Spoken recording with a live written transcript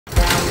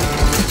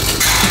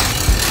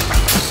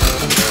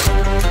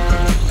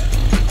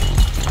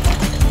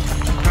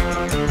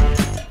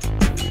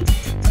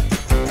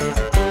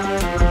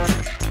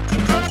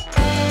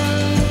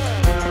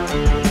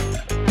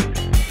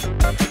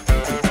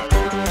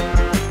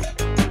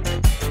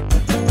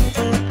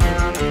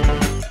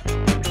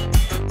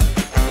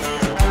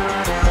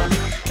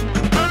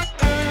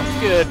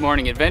Good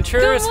morning,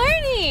 adventurers.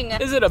 Good morning.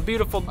 Is it a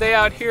beautiful day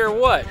out here or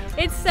what?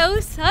 It's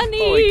so sunny.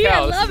 Holy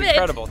cow, I love this is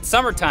incredible. It's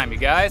summertime, you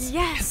guys.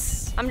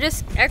 Yes. I'm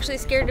just actually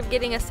scared of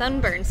getting a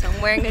sunburn, so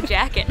I'm wearing a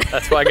jacket.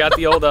 That's why I got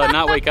the old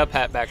not wake up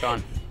hat back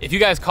on. If you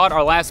guys caught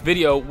our last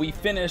video, we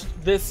finished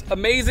this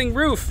amazing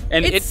roof.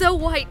 And it's so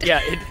white.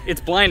 Yeah,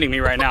 it's blinding me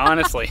right now,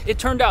 honestly. It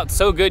turned out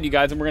so good, you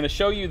guys, and we're gonna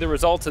show you the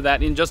results of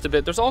that in just a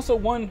bit. There's also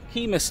one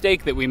key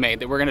mistake that we made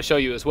that we're gonna show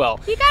you as well.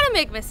 You gotta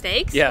make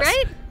mistakes, yes.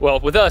 right?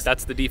 Well, with us,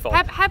 that's the default.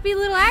 Happy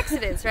little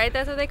accidents, right?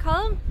 That's what they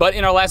call them? But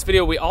in our last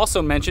video, we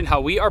also mentioned how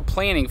we are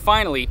planning,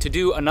 finally, to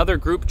do another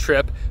group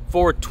trip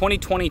for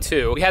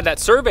 2022. We had that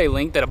survey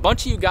link that a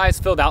bunch of you guys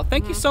filled out.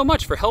 Thank you so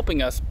much for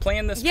helping us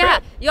plan this trip. Yeah,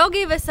 y'all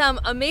gave us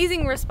some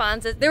amazing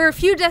responses. There were a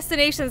few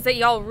destinations that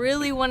y'all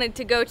really wanted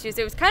to go to,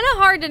 so it was kind of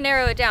hard to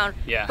narrow it down.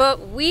 Yeah.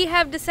 But we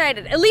have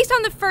decided, at least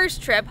on the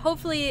first trip,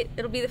 hopefully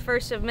it'll be the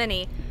first of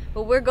many,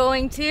 but we're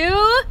going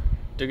to...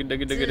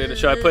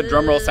 Should I put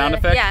drum roll sound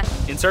effect? Yeah.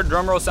 Insert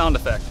drum roll sound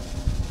effect.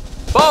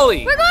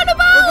 Bali! We're going to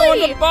Bali! We're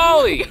going to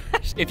Bali!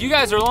 If you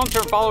guys are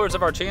long-term followers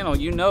of our channel,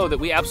 you know that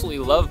we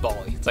absolutely love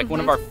Bali. It's like one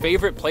of our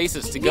favorite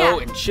places to go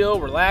and chill,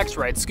 relax,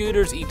 ride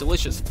scooters, eat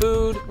delicious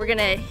food. We're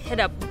gonna hit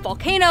up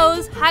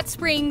volcanoes, hot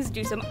springs,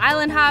 do some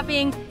island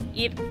hopping,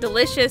 eat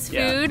delicious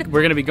food.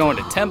 We're gonna be going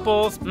to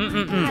temples.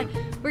 God.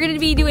 We're gonna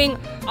be doing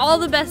all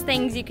the best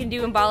things you can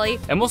do in Bali.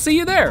 And we'll see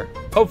you there,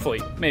 hopefully,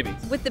 maybe.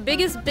 With the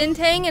biggest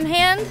bintang in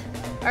hand,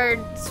 our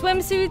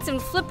swimsuits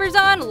and flippers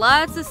on,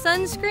 lots of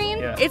sunscreen.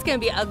 Yeah. It's gonna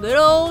be a good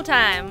old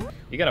time.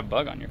 You got a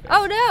bug on your face.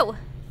 Oh no.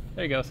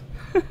 There he goes.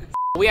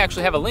 We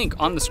actually have a link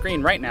on the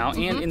screen right now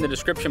and in the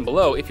description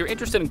below. If you're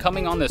interested in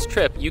coming on this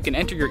trip, you can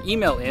enter your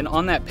email in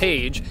on that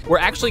page. We're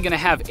actually gonna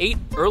have 8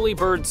 early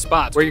bird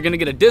spots where you're gonna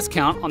get a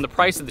discount on the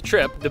price of the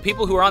trip. The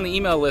people who are on the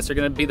email list are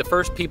gonna be the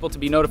first people to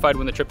be notified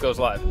when the trip goes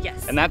live.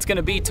 Yes. And that's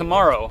gonna be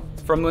tomorrow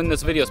from when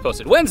this video is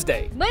posted.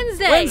 Wednesday.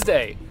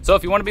 So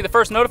if you wanna be the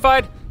first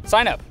notified,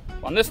 sign up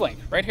on this link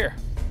right here,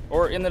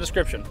 or in the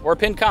description, or a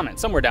pinned comment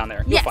somewhere down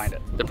there. You'll find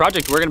it. The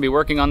project we're gonna be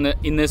working on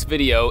in this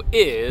video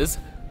is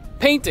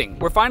painting.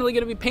 We're finally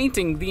gonna be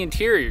painting the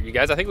interior, you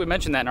guys. I think we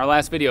mentioned that in our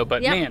last video,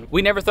 but man,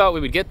 we never thought we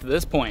would get to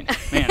this point.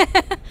 Man,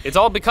 it's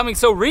all becoming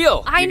so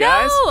real, you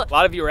guys. A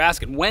lot of you are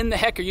asking, when the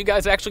heck are you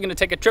guys actually gonna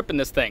take a trip in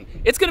this thing?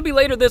 It's gonna be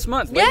later this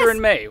month, later in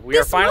May. We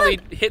are finally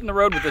hitting the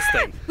road with this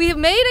thing. We have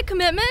made a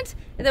commitment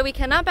that we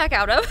cannot back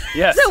out of.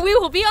 Yes. So we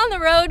will be on the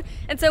road,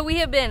 and so we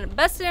have been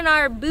busting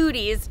our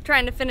booties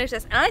trying to finish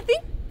this, and I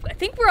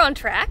think we're on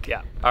track.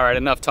 Yeah. All right,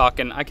 enough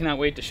talking. I cannot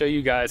wait to show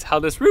you guys how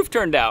this roof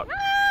turned out.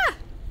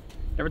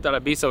 Never thought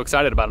I'd be so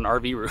excited about an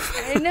RV roof.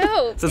 I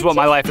know. This is what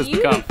my life has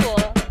become.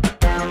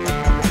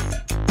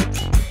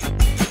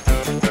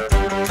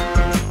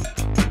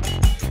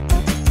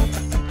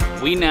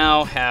 We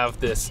now have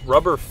this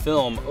rubber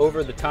film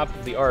over the top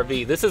of the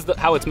RV. This is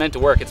how it's meant to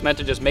work. It's meant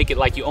to just make it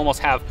like you almost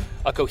have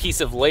a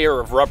cohesive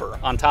layer of rubber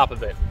on top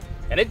of it.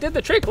 And it did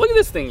the trick. Look at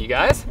this thing, you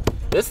guys.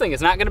 This thing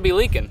is not gonna be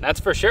leaking, that's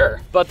for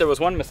sure. But there was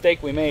one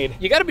mistake we made.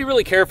 You gotta be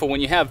really careful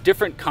when you have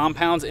different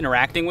compounds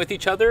interacting with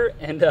each other.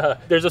 And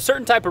there's a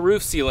certain type of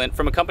roof sealant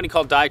from a company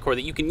called Dicor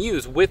that you can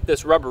use with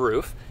this rubber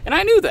roof. And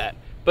I knew that.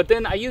 But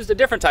then I used a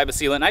different type of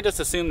sealant. I just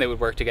assumed they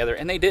would work together,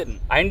 and they didn't.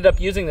 I ended up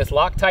using this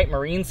Loctite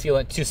marine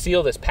sealant to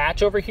seal this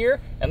patch over here.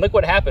 And look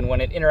what happened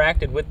when it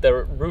interacted with the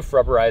roof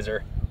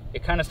rubberizer.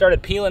 It kind of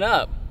started peeling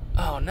up.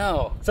 Oh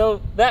no.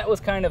 So that was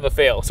kind of a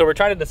fail. So we're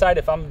trying to decide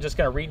if I'm just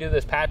gonna redo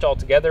this patch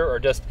altogether or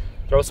just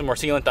throw some more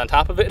sealant on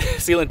top of it.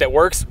 Sealant that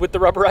works with the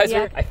rubberizer.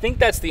 Yeah. I think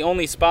that's the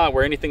only spot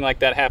where anything like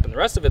that happened. The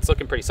rest of it's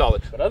looking pretty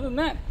solid. But other than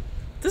that,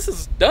 this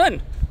is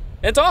done.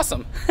 It's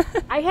awesome.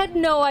 I had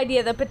no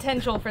idea the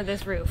potential for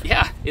this roof.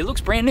 Yeah, it looks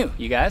brand new,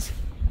 you guys.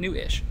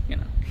 New-ish, you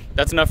know.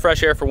 That's enough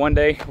fresh air for one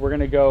day. We're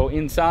gonna go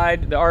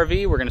inside the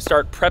RV. We're gonna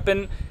start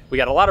prepping. We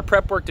got a lot of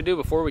prep work to do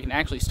before we can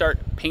actually start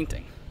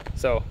painting.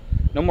 So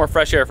no more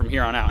fresh air from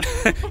here on out.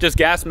 Just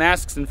gas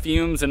masks and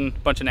fumes and a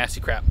bunch of nasty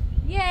crap.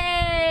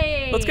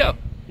 Yay! Let's go.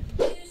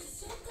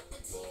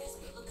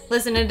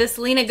 Listening to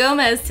Selena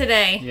Gomez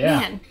today. Yeah,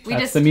 man, we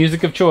that's just the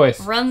music of choice.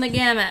 Run the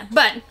gamut.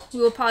 But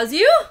we will pause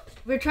you.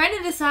 We're trying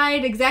to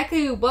decide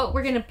exactly what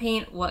we're gonna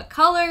paint, what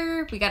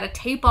color. We gotta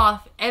tape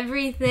off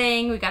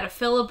everything. We gotta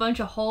fill a bunch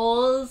of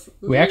holes.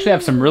 We actually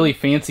have some really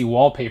fancy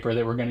wallpaper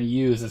that we're gonna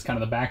use as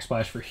kind of the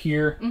backsplash for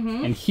here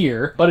and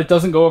here, but it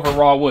doesn't go over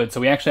raw wood,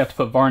 so we actually have to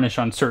put varnish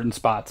on certain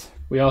spots.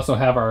 We also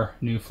have our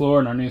new floor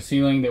and our new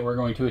ceiling that we're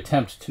going to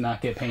attempt to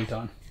not get paint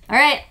on. All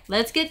right,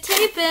 let's get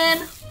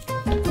taping.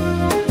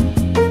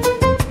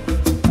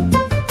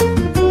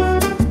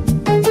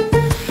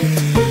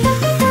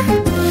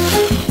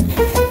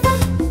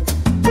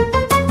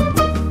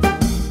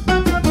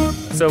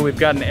 So we've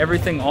gotten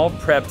everything all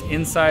prepped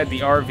inside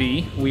the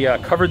RV. We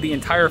covered the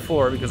entire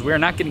floor because we are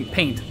not getting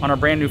paint on our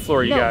brand new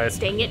floor, you guys.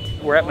 Dang it.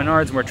 We're at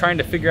Menards and we're trying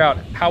to figure out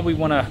how we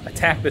want to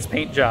attack this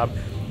paint job.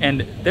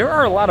 And there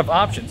are a lot of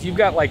options. You've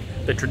got like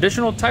the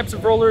traditional types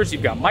of rollers,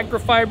 you've got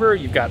microfiber,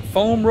 you've got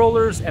foam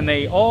rollers, and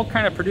they all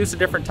kind of produce a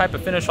different type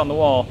of finish on the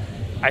wall.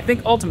 I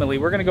think ultimately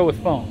we're gonna go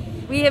with foam.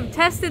 We have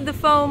tested the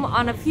foam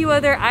on a few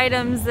other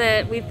items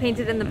that we've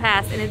painted in the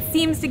past, and it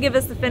seems to give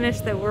us the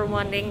finish that we're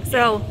wanting.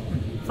 So,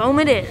 foam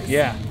it is.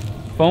 Yeah,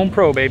 foam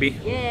pro, baby.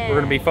 Yeah. We're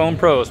gonna be foam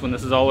pros when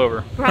this is all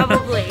over.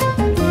 Probably.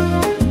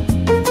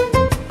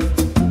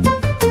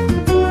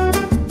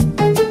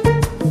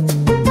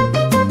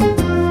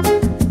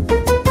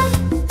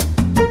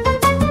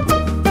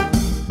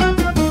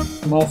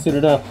 I'm all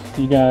suited up,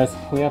 you guys.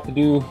 We have to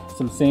do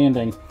some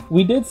sanding.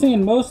 We did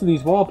sand most of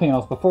these wall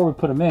panels before we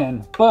put them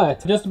in,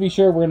 but just to be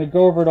sure, we're gonna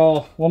go over it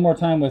all one more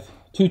time with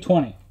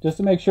 220, just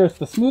to make sure it's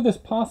the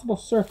smoothest possible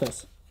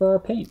surface for our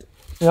paint.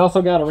 We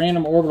also got a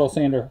random orbital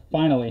sander,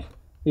 finally.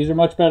 These are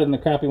much better than the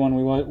crappy one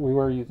we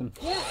were using.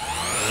 Yeah.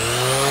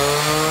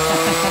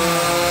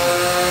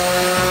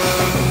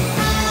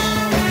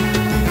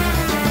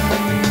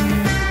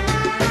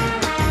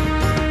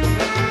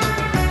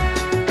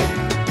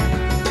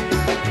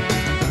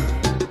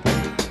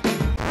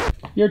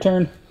 Your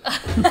turn.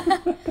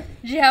 Did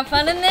you have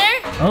fun in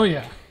there? Oh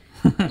yeah.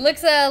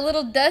 Looks a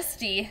little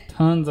dusty.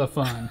 Tons of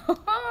fun.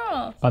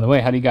 By the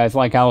way, how do you guys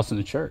like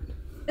Allison's shirt?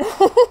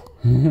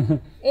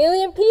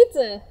 Alien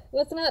pizza.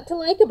 What's not to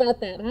like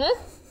about that, huh?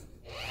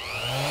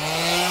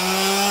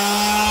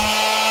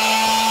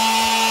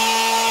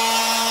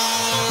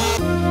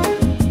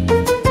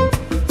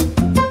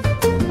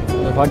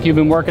 Looks like you've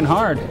been working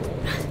hard.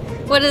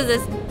 What is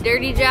this?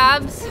 Dirty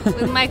jobs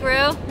with Mike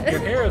Rowe? Your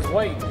hair is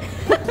white.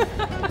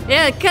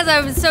 Yeah, because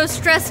I was so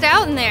stressed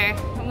out in there.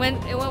 It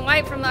went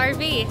white from the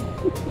RV.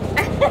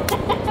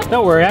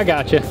 Don't worry, I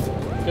got you.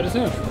 Good as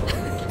new. I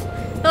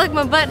feel like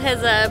my butt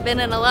has been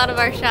in a lot of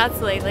our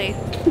shots lately.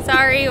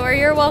 Sorry, or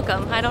you're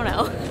welcome. I don't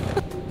know.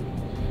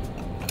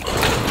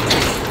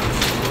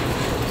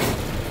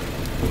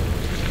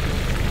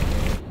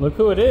 Look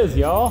who it is,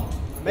 y'all.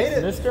 Made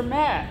it. Mr.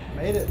 Matt.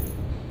 Made it.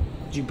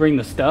 Did you bring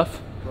the stuff?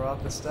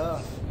 Brought the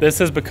stuff. This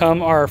has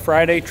become our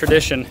Friday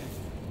tradition.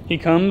 He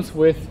comes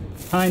with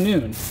high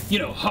noon, you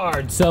know,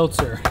 hard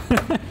seltzer.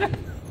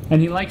 And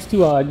he likes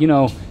to, you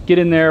know, get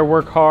in there,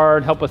 work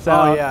hard, help us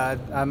out. Oh yeah,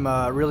 I'm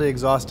really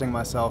exhausting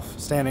myself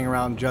standing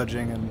around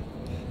judging and.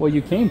 Well,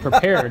 you came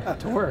prepared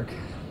to work.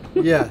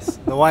 Yes,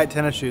 the white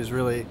tennis shoes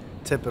really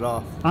tip it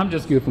off. I'm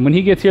just goofing. When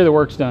he gets here, the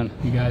work's done.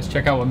 You guys,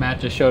 check out what Matt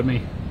just showed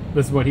me.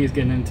 This is what he's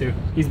getting into.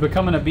 He's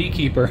becoming a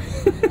beekeeper.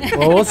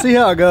 Well, we'll see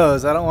how it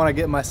goes. I don't want to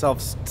get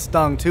myself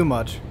stung too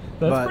much.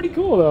 That's pretty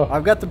cool, though.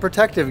 I've got the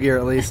protective gear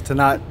at least to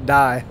not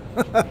die.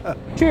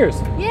 Cheers.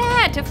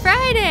 Yeah, to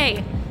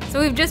Friday. So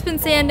we've just been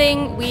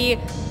sanding. We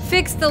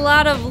fixed a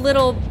lot of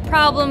little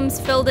problems,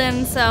 filled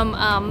in some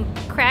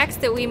cracks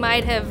that we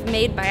might have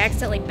made by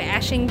accidentally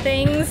bashing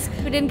things.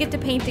 We didn't get to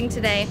painting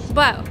today,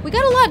 but we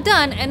got a lot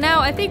done, and now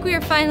I think we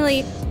are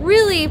finally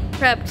really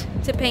prepped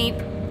to paint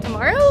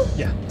tomorrow?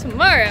 Yeah.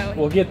 Tomorrow.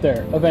 We'll get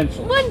there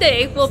eventually. One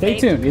day we'll Stay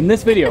paint. tuned. In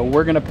this video,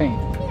 we're gonna paint.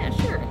 Yeah,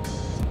 sure.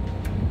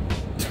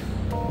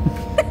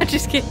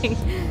 Just kidding.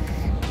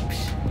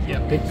 Yeah,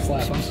 big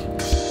slap on.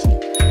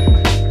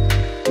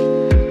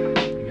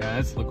 You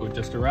guys, look what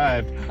just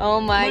arrived. Oh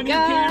my new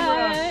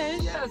camera.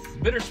 gosh. Yes,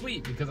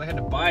 bittersweet because I had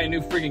to buy a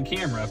new friggin'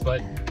 camera,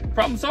 but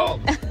problem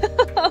solved.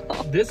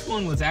 This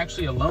one was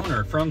actually a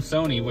loaner from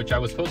Sony, which I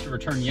was supposed to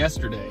return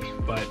yesterday,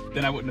 but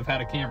then I wouldn't have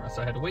had a camera,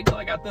 so I had to wait till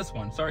I got this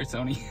one. Sorry,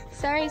 Sony.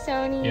 Sorry,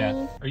 Sony.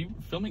 Yeah. Are you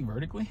filming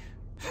vertically?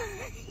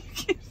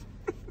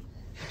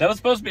 That was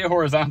supposed to be a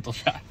horizontal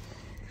shot.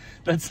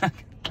 That's not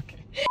okay.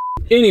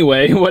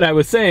 Anyway, what I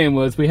was saying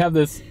was we have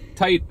this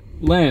tight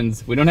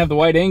lens. We don't have the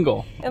wide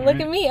angle. And look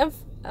at me,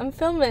 I'm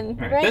filming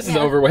right now. This is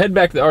over. We'll head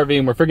back to the RV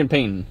and we're friggin'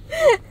 painting.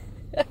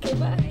 Okay,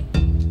 bye.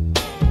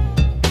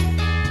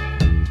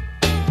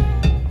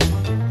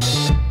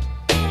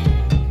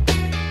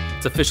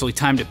 It's officially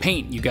time to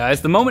paint, you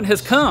guys. The moment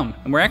has come,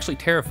 and we're actually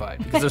terrified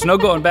because there's no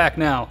going back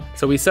now.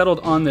 So we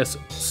settled on this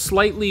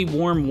slightly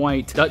warm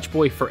white Dutch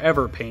Boy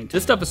Forever paint.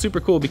 This stuff is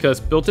super cool because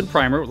built-in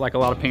primer, like a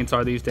lot of paints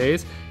are these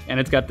days, and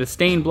it's got the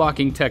stain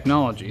blocking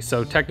technology.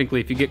 So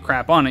technically, if you get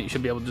crap on it, you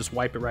should be able to just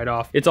wipe it right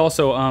off. It's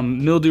also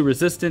mildew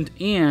resistant,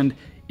 and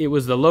it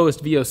was the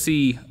lowest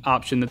VOC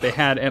option that they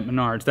had at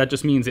Menards. That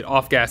just means it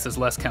off-gasses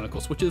less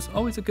chemicals, which is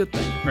always a good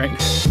thing, right?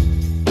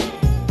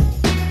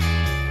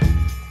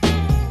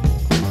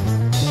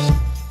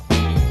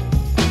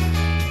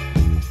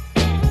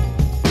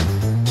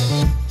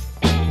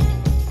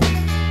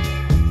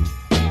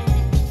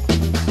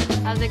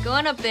 How's it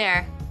going up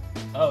there?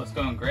 Oh, it's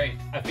going great.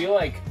 I feel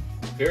like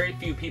very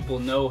few people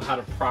know how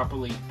to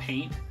properly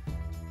paint.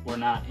 We're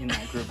not in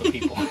that group of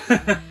people.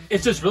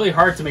 It's just really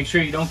hard to make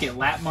sure you don't get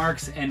lap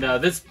marks, and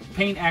this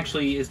paint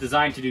actually is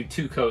designed to do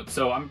 2 coats,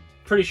 so I'm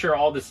pretty sure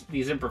all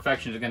these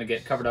imperfections are going to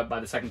get covered up by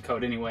the second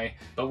coat anyway.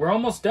 But we're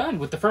almost done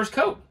with the first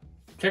coat.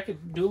 Check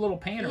it, do a little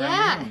pan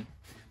around the room.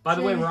 By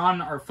the way, we're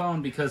on our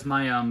phone because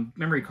my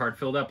memory card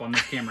filled up on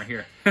this camera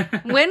here.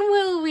 When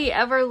will we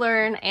ever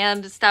learn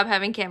and stop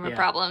having camera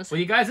problems? Well,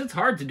 you guys, it's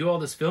hard to do all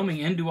this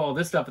filming and do all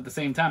this stuff at the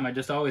same time. I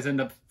just always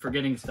end up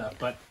forgetting stuff.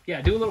 But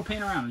yeah, do a little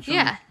pan around and show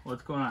me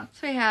what's going on.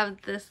 So we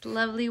have this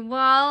lovely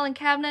wall and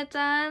cabinet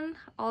done,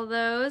 all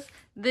those.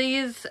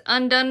 These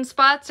undone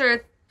spots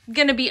are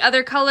gonna be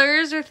other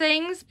colors or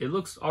things. It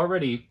looks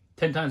already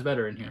 10 times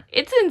better in here.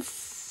 It's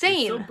insane.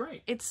 It's so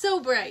bright. It's so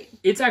bright.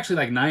 It's actually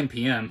like 9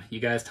 p.m. You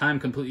guys, time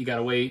completely got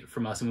away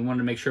from us, and we wanted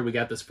to make sure we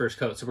got this first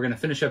coat. So we're gonna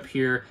finish up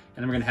here,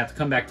 and then we're gonna have to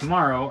come back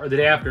tomorrow, or the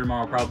day after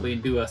tomorrow probably,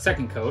 and do a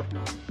second coat.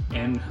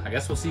 And I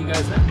guess we'll see you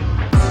guys then.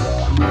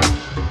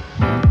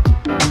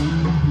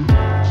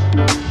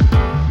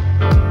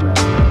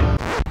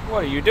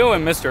 What are you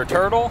doing, Mr.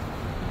 Turtle?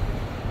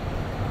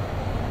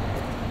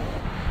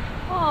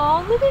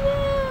 Oh, look at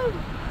him!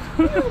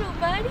 Little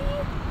buddy.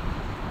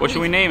 What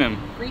should we name him?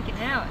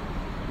 Freaking out.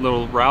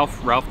 Little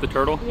Ralph? Ralph the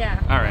Turtle? Yeah.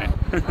 All right.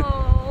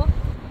 Oh.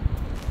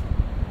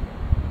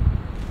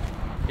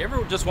 You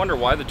ever just wonder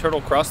why the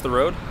turtle crossed the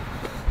road?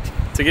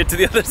 To get to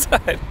the other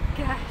side.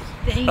 Gosh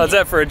dang How's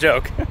that for a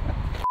joke?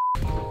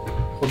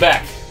 We're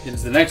back. It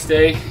is the next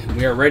day, and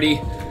we are ready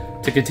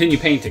to continue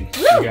painting,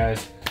 you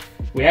guys.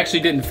 We actually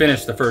didn't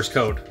finish the first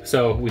coat,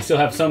 so we still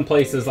have some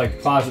places like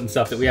the closet and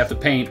stuff that we have to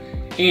paint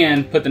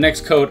and put the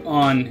next coat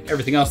on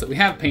everything else that we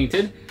have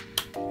painted.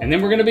 And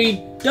then we're gonna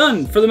be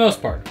done for the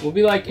most part. We'll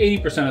be like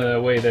 80% of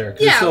the way there,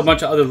 because there's still a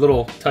bunch of other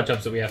little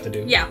touch-ups that we have to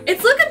do. Yeah,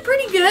 it's looking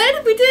pretty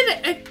good. We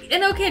did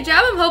an okay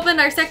job. I'm hoping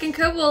our second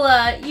coat will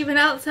even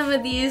out some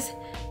of these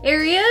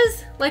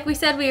areas. Like we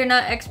said, we are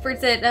not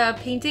experts at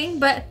painting,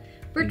 but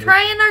we're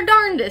trying our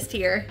darndest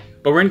here.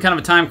 But we're in kind of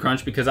a time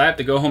crunch because I have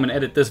to go home and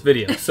edit this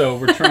video. So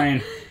we're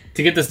trying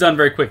to get this done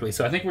very quickly.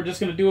 So I think we're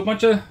just gonna do a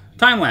bunch of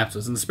time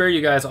lapses and spare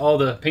you guys all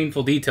the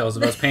painful details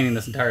of us painting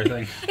this entire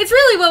thing. It's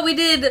really what we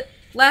did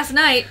last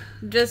night,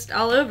 just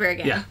all over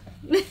again. Yeah.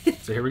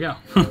 So here we go.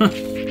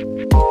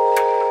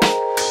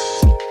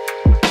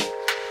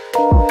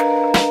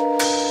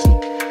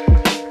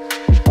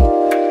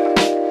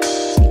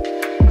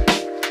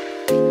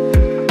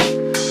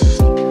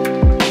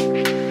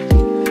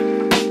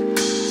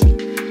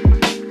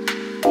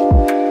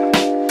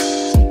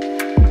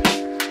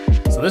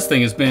 This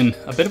thing has been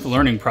a bit of a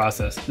learning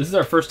process. This is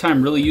our first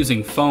time really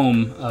using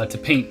foam to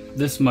paint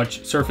this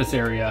much surface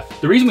area.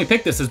 The reason we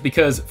picked this is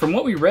because from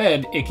what we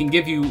read, it can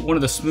give you one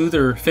of the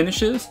smoother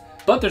finishes,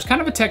 but there's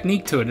kind of a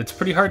technique to it. It's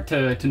pretty hard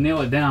to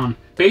nail it down.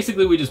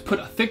 Basically, we just put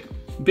a thick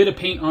bit of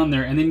paint on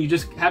there, and then you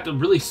just have to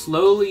really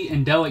slowly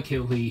and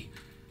delicately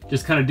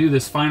just kind of do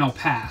this final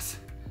pass.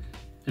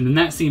 And then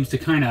that seems to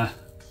kind of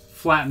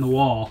flatten the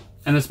wall.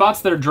 And the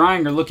spots that are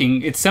drying are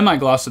looking, it's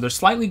semi-gloss, so they're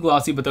slightly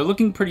glossy, but they're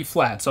looking pretty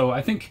flat. So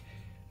I think,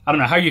 I don't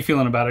know, how are you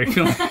feeling about it? Are you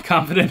feeling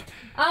confident?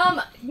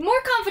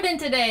 More confident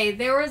today.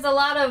 There was a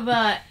lot of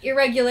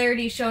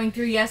irregularities showing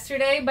through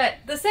yesterday, but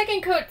the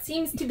second coat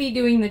seems to be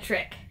doing the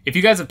trick. If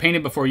you guys have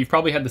painted before, you've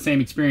probably had the same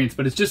experience,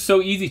 but it's just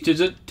so easy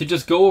to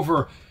just go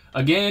over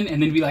again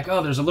and then be like,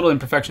 oh, there's a little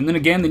imperfection. Then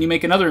again, then you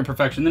make another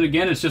imperfection. Then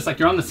again, it's just like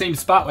you're on the same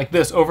spot like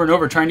this over and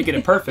over trying to get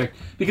it perfect.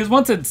 Because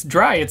once it's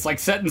dry, it's like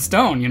set in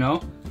stone, you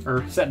know?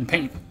 Or set in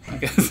paint, I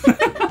guess.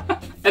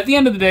 At the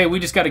end of the day, we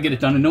just got to get it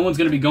done, and no one's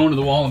going to be going to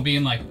the wall and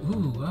being like,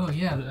 ooh, oh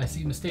yeah, I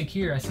see a mistake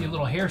here. I see a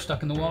little hair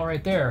stuck in the wall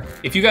right there.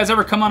 If you guys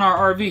ever come on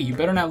our RV, you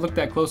better not look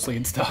that closely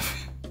and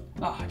stuff.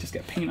 Oh, I just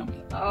got paint on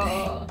me.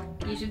 Oh,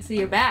 you should see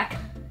your back.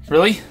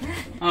 Really?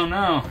 Oh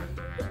no.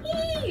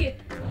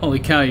 Holy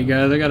cow, you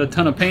guys, I got a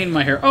ton of paint in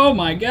my hair. Oh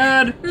my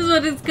god. This is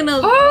what it's gonna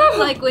look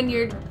like when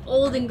you're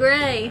old and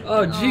gray.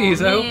 Oh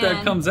geez, I hope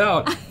that comes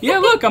out. Yeah,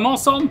 look, I'm all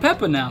salt and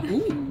pepper now.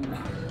 Ooh.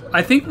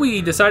 I think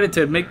we decided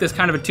to make this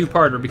kind of a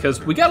two-parter because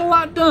we got a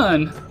lot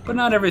done, but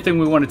not everything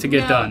we wanted to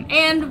get done.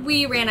 And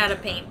we ran out of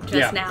paint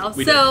just now.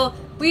 We so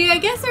we, I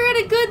guess, are at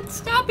a good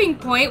stopping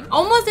point.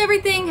 Almost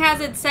everything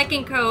has its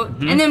second coat,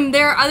 and then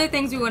there are other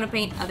things we want to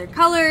paint other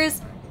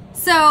colors.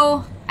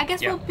 So I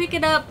guess we'll pick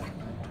it up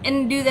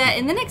and do that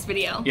in the next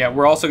video. Yeah,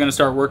 we're also gonna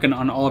start working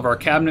on all of our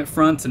cabinet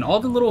fronts and all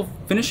the little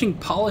finishing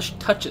polish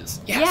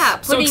touches. Yes,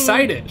 yeah, so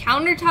excited.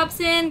 Countertops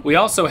in. We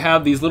also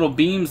have these little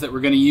beams that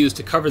we're gonna use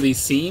to cover these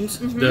seams.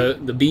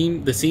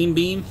 The seam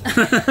beam.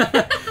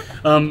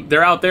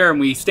 They're out there and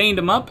we stained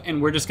them up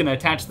and we're just gonna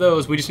attach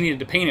those. We just needed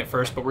to paint it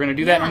first, but we're gonna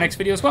do that in our next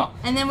video as well.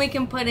 And then we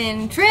can put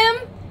in trim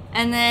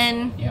and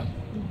then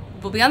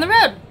we'll be on the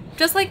road,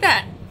 just like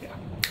that. Yeah.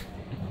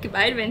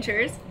 Goodbye,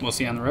 adventurers. We'll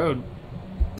see you on the road.